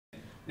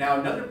Now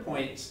another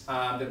point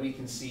that we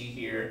can see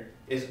here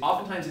is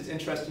oftentimes it's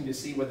interesting to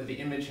see whether the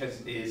image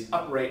is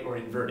upright or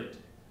inverted.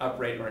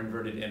 Upright or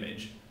inverted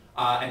image.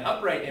 An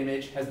upright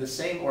image has the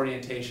same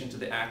orientation to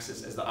the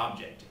axis as the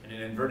object, and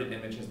an inverted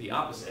image has the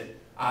opposite.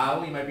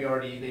 We might be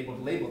already able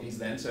to label these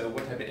then, so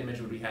what type of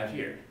image would we have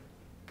here?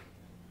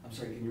 I'm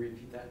sorry, can you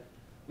repeat that?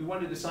 We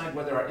want to decide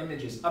whether our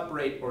image is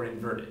upright or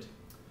inverted.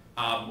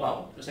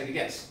 Well, just take a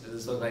guess. Does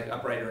this look like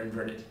upright or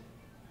inverted?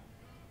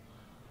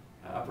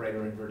 Upright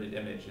or inverted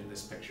image in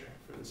this picture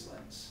for this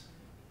lens.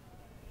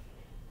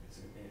 Is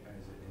it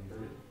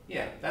inverted?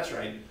 Yeah, that's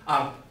right.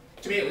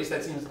 To me at least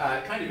that seems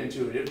kind of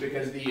intuitive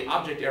because the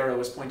object arrow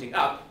is pointing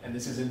up and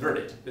this is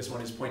inverted. This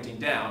one is pointing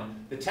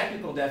down. The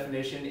technical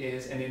definition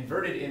is an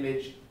inverted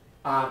image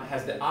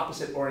has the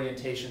opposite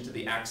orientation to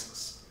the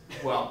axis.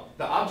 Well,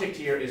 the object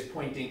here is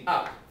pointing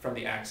up from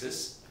the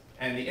axis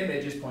and the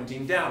image is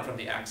pointing down from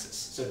the axis.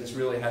 So this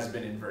really has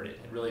been inverted.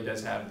 It really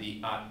does have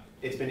the,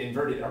 it's been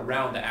inverted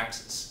around the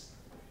axis.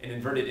 An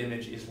inverted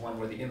image is one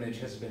where the image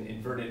has been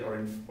inverted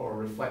or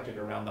reflected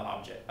around the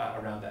object,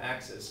 around the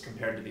axis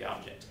compared to the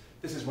object.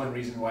 This is one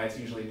reason why it's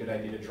usually a good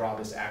idea to draw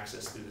this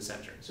axis through the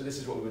center. So this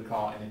is what we would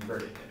call an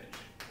inverted image.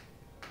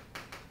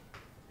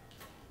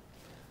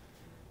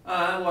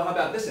 Well, how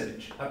about this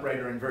image, upright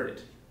or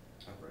inverted?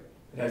 Upright.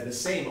 It has the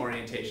same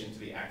orientation to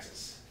the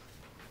axis.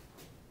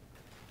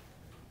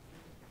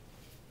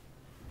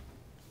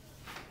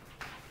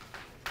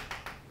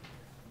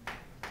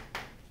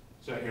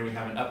 So here we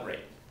have an upright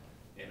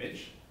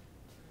image.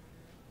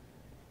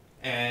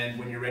 And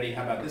when you're ready,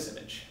 how about this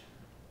image?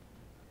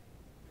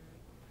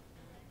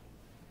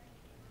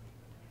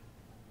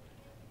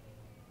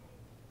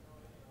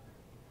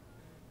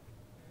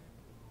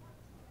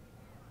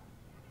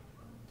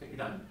 Take your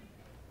time.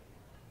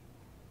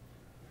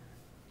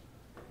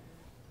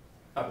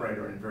 Upright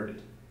or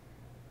inverted?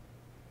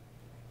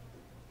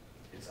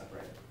 It's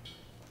upright.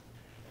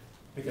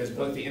 Because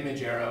both the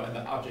image arrow and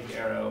the object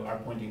arrow are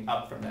pointing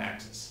up from the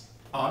axis.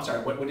 Oh, I'm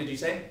sorry, what did you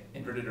say?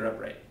 Inverted or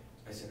upright?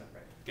 I said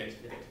upright. Good,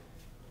 good.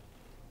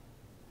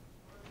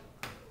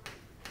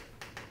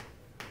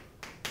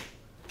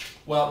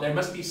 Well, there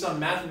must be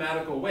some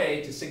mathematical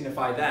way to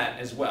signify that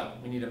as well.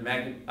 We need a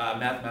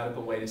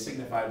mathematical way to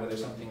signify whether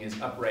something is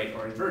upright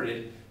or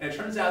inverted. And it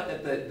turns out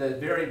that the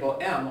variable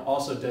m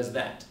also does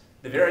that.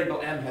 The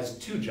variable m has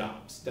two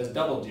jobs, does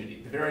double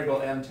duty. The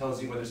variable m tells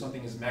you whether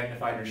something is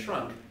magnified or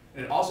shrunk,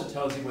 and it also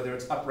tells you whether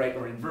it's upright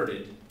or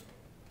inverted.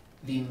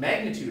 The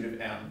magnitude of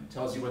m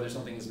tells you whether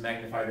something is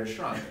magnified or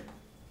shrunk,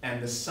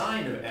 and the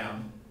sign of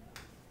m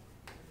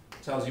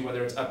tells you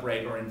whether it's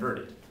upright or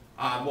inverted.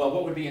 Well,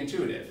 what would be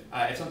intuitive?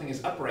 If something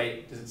is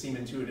upright, does it seem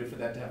intuitive for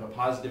that to have a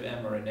positive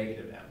m or a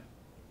negative m?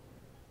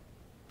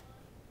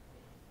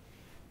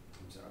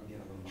 I'm sorry, I'm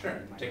getting a little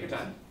Sure, take your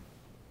time.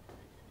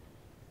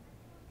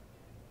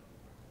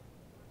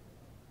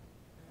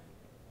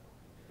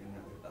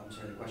 I'm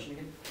sorry, the question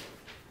again?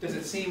 Does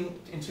it seem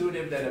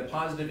intuitive that a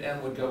positive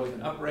m would go with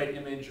an upright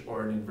image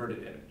or an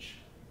inverted image?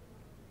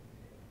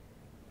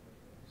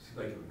 Seems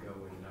like it would go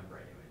with an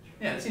upright image.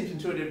 Yeah, it seems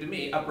intuitive to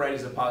me. Upright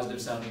is a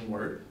positive sounding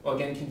word. Well,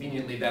 again,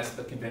 conveniently, that's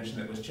the convention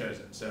that was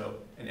chosen. So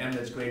an m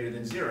that's greater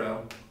than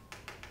 0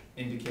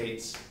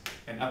 indicates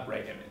an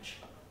upright image.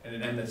 And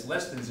an m that's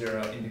less than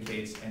 0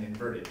 indicates an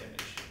inverted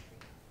image.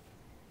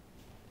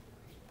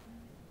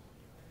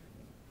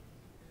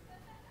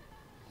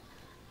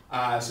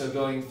 So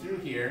going through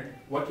here,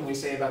 what can we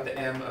say about the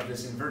m of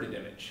this inverted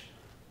image?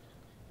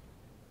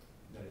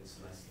 That it's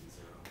less than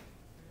 0.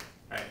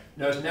 All right.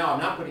 Notice now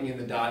I'm not putting in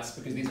the dots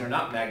because these are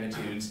not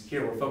magnitudes.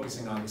 Here we're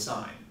focusing on the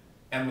sign.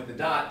 M with the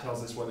dot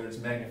tells us whether it's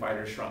magnified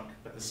or shrunk,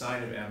 but the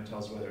sign of m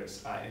tells whether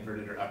it's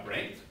inverted or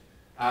upright.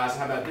 So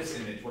how about this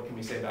image? What can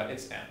we say about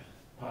its m?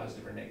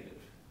 Positive or negative?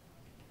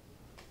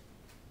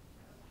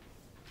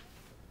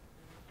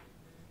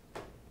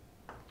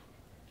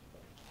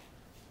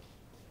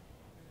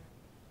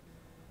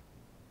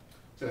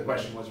 So the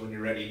question was, when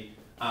you're ready,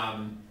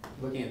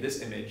 looking at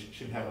this image,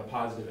 should it have a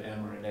positive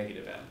m or a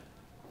negative m?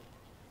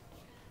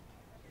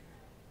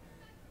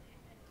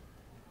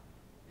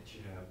 It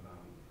should have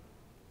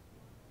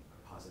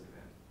a positive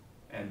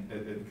m. And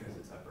Because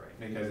it's upright.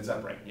 because it's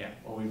upright, yeah.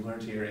 What we've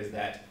learned here is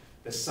that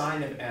the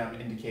sign of m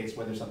indicates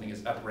whether something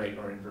is upright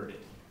or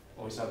inverted.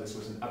 Well, we saw this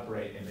was an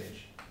upright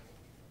image.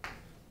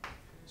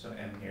 So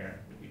m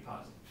here would be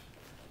positive.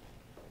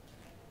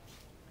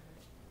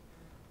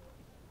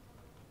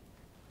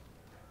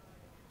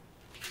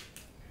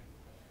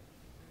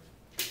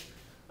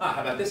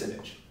 How about this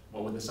image?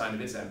 What would the sign of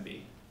its m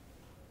be?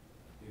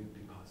 It would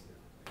be positive.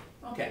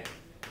 Okay.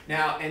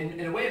 Now, in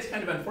a way, it's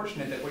kind of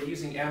unfortunate that we're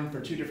using m for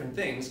two different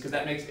things, because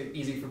that makes it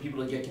easy for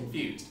people to get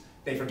confused.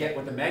 They forget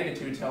what the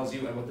magnitude tells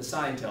you and what the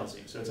sign tells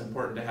you. So it's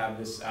important to have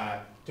this,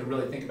 to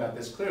really think about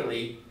this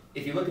clearly.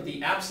 If you look at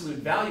the absolute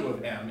value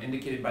of m,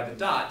 indicated by the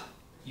dot,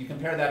 you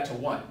compare that to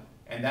 1,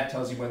 and that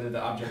tells you whether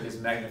the object is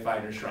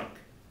magnified or shrunk.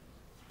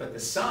 But the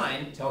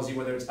sign tells you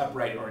whether it's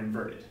upright or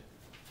inverted.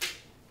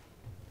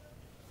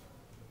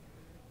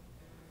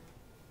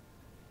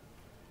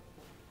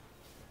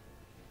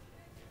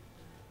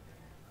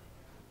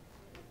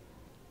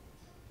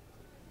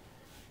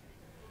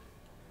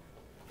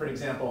 For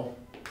example,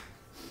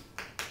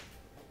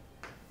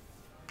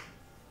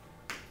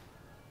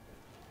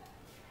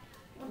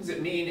 what does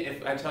it mean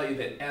if I tell you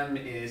that m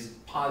is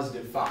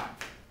positive 5?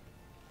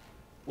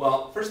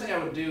 Well, first thing I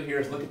would do here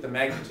is look at the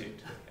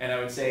magnitude. And I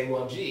would say,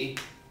 well, gee,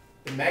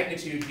 the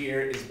magnitude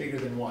here is bigger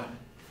than 1.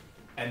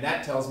 And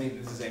that tells me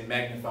this is a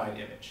magnified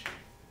image.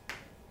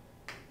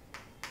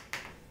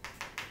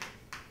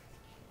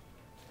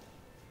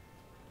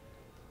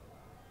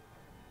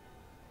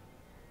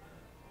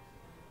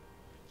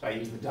 So I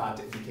use the dot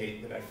to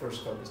indicate that I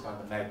first focused on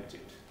the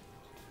magnitude.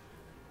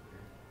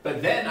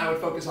 But then I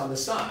would focus on the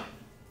sign.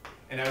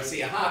 And I would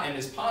see, aha, m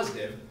is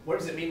positive. What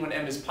does it mean when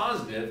m is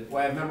positive?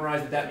 Well, I've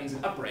memorized that that means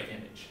an upright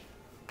image.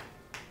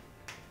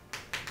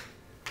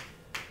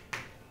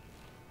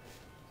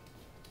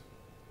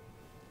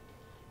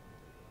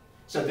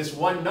 So this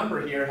one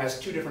number here has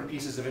two different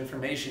pieces of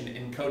information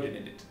encoded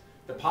in it.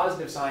 The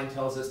positive sign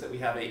tells us that we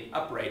have an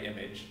upright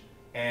image,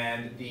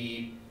 and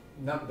the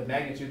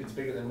magnitude that's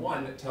bigger than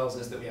 1 tells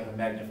us that we have a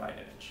magnified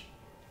image.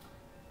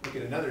 Look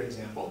at another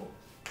example.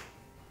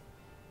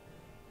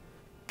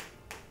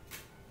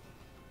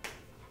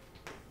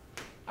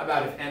 How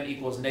about if m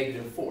equals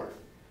 -4?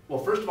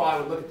 Well, first of all,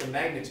 I would look at the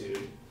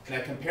magnitude, and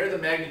I compare the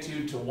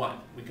magnitude to 1.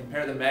 We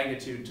compare the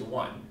magnitude to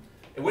 1.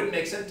 It wouldn't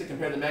make sense to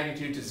compare the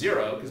magnitude to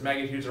 0, because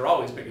magnitudes are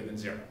always bigger than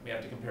 0. We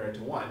have to compare it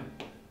to 1.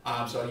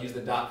 So I'll use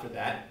the dot for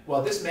that.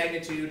 Well, this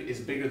magnitude is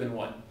bigger than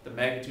 1. The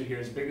magnitude here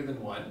is bigger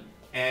than 1,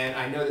 and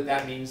I know that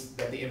that means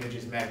that the image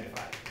is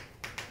magnified.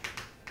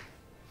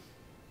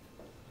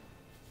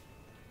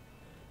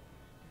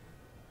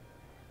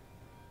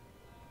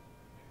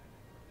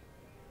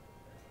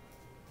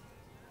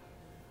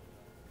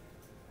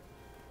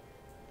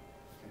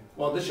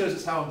 Well, this shows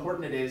us how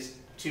important it is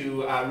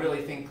to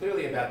really think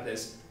clearly about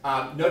this.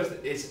 Notice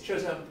that it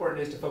shows how important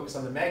it is to focus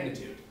on the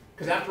magnitude.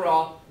 Because after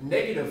all,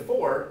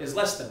 -4 is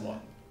less than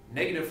 1.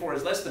 -4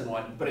 is less than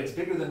 1, but it's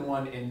bigger than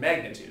 1 in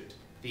magnitude.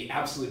 The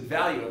absolute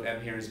value of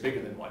m here is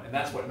bigger than 1, and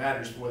that's what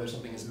matters for whether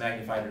something is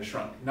magnified or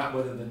shrunk. Not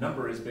whether the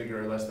number is bigger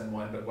or less than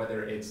 1, but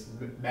whether it's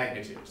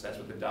magnitude. So that's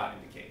what the dot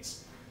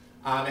indicates.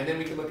 And then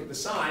we can look at the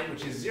sign,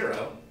 which is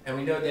 0, and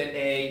we know that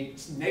a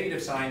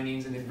negative sign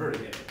means an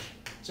inverted image.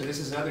 So this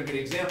is another good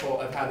example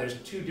of how there's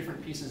two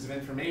different pieces of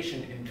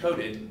information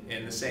encoded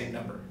in the same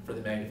number for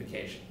the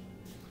magnification.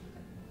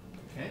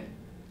 Okay.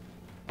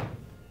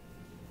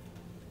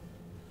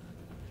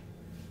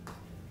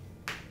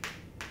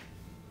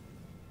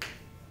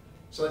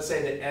 So let's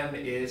say that m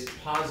is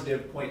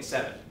positive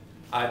 0.7.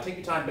 Take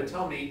your time, but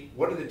tell me,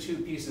 what are the two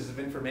pieces of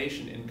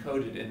information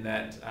encoded in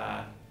that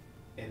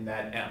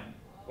m?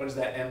 What does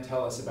that m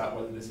tell us about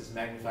whether this is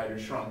magnified or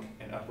shrunk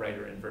and upright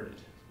or inverted?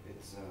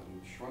 It's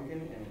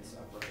shrunken and it's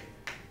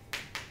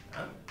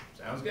upright.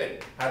 Sounds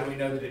good. How do we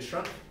know that it's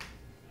shrunk?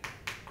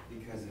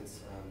 Because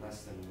it's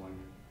less than 1.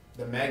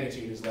 The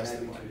magnitude is less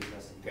than 1. Magnitude is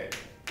less than 1. Okay.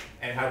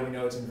 And how do we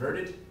know it's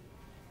inverted?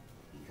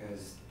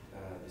 Because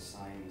the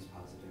sign is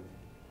positive.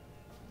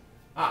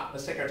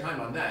 Let's take our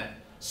time on that.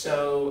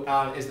 So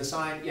is the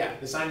sign, yeah,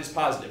 the sign is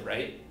positive,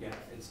 right? Yeah,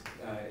 it's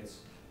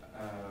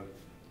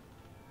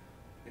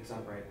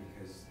upright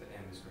because the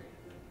m is greater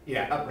than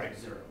Yeah, upright.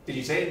 0. Did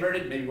you say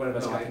inverted? Maybe one of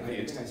us No, got I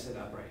confused. think I said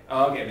upright.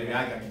 Oh, okay, maybe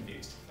I got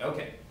confused.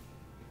 Okay.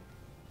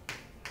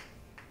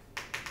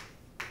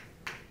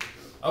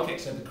 Okay,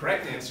 so the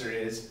correct answer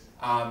is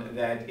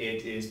that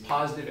it is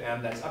positive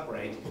m, that's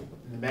upright,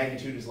 and the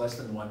magnitude is less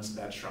than 1, so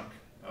that's shrunk.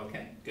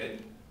 Okay,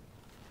 good.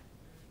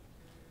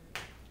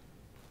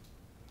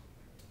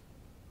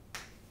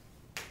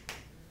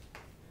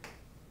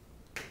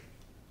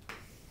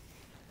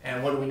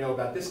 And what do we know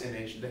about this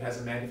image that has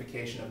a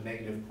magnification of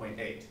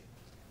 -0.8?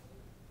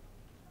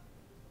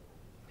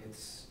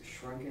 It's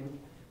shrunken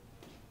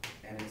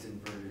and it's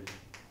inverted.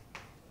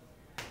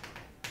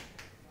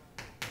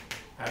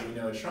 How do we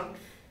know it's shrunk?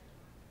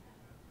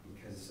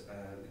 Because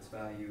its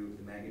value,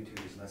 the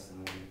magnitude is less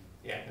than 1.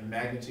 Yeah, the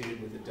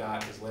magnitude with the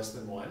dot is less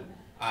than 1.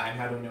 And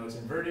how do we know it's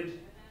inverted?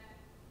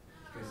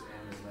 Because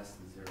m is less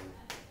than 0.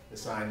 The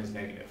sign is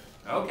negative.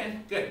 Okay,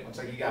 good. Looks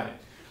like you got it.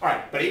 All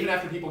right, but even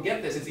after people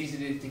get this, it's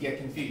easy to get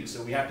confused.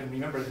 So we have to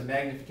remember the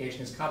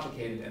magnification is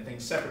complicated and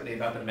think separately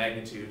about the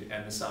magnitude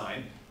and the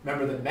sign.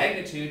 Remember, the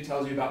magnitude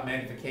tells you about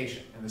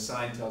magnification, and the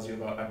sign tells you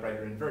about upright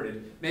or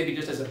inverted. Maybe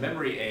just as a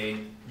memory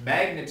aid,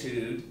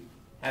 magnitude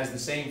has the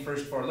same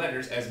first 4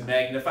 letters as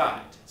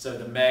magnified. So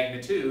the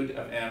magnitude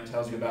of m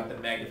tells you about the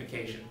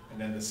magnification,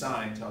 and then the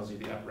sign tells you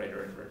the upright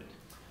or inverted.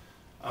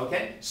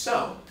 Okay,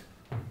 so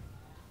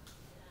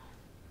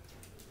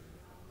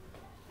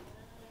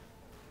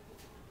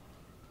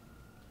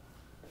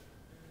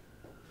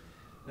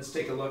let's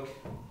take a look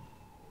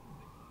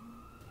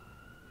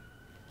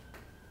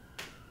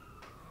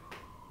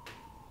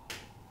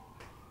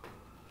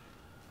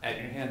at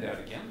your handout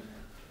again.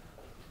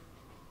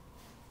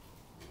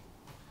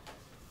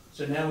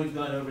 So now we've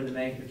gone over the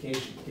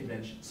magnification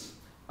conventions.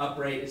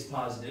 Upright is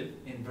positive,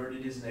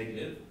 inverted is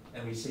negative,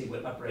 and we see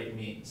what upright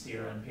means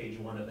here on page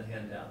 1 of the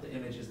handout. The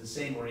image is the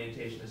same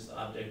orientation as the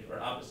object or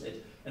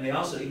opposite. And they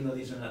also, even though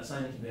these are not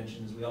signing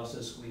conventions, we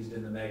also squeezed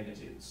in the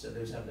magnitudes. So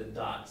those have the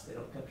dots. They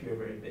don't appear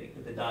very big,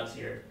 but the dots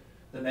here,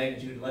 the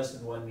magnitude less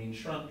than 1 means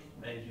shrunk,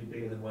 magnitude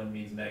bigger than 1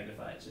 means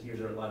magnified. So here's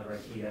a lot of our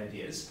key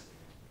ideas.